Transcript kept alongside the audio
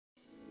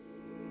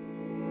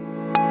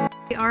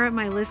We are at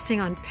my listing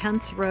on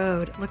Pentz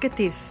Road. Look at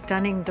these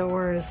stunning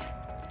doors.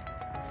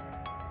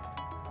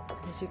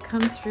 As you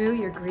come through,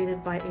 you're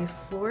greeted by a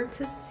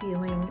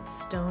floor-to-ceiling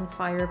stone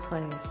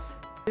fireplace.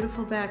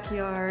 Beautiful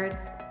backyard.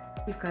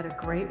 We've got a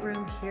great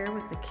room here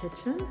with the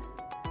kitchen.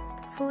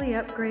 Fully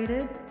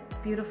upgraded,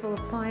 beautiful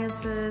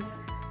appliances,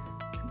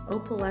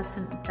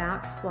 opalescent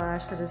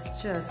backsplash that is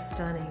just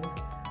stunning.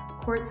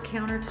 Quartz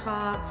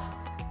countertops,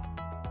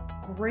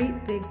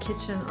 great big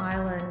kitchen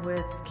island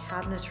with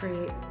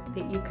cabinetry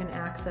that you can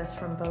access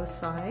from both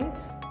sides.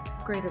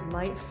 Upgraded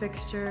light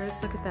fixtures,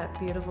 look at that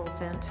beautiful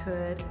vent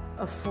hood.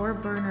 A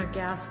 4-burner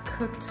gas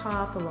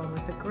cooktop along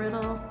with a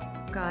griddle.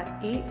 Got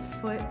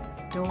 8-foot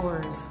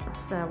doors.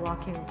 It's the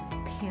walk-in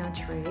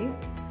pantry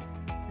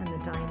and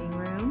the dining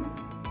room.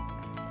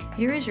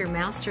 Here is your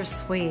master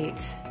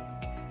suite.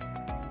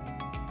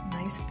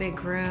 Nice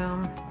big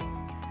room,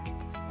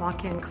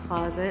 walk-in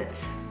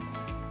closet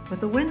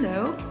with a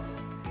window,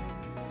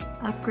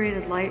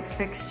 upgraded light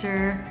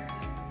fixture.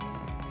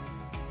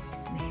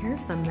 And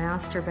here's the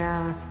master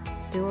bath,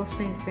 dual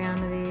sink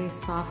vanity,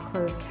 soft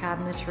close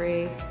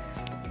cabinetry,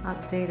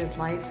 updated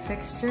light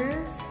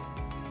fixtures.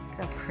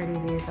 Look how pretty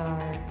these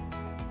are.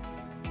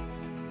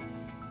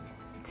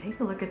 Take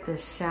a look at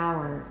this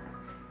shower.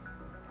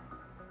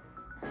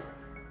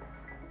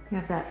 You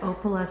have that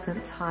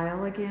opalescent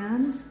tile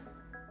again.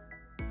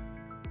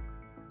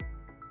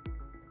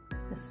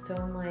 A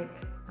stone-like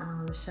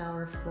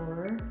shower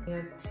floor. You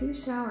have 2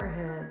 shower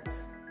heads.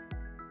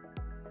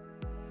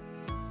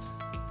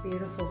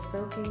 Beautiful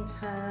soaking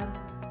tub.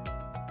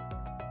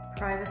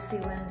 Privacy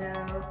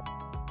window.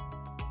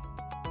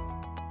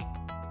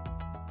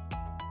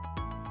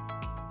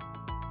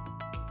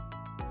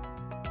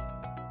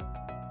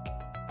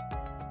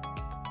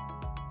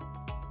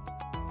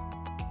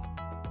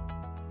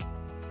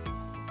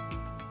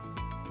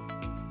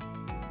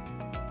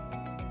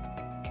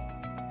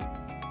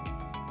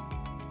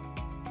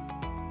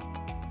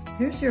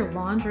 Here's your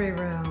laundry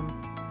room.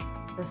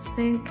 The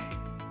sink,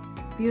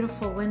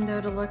 beautiful window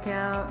to look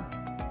out,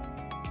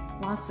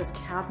 lots of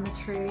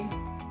cabinetry.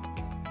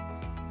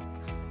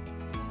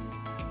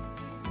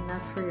 And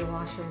that's where your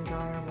washer and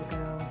dryer will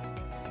go.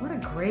 What a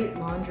great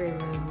laundry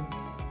room.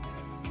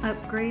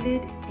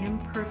 Upgraded,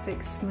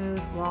 imperfect,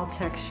 smooth wall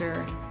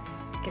texture.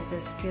 Give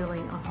this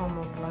feeling a home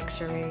of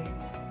luxury.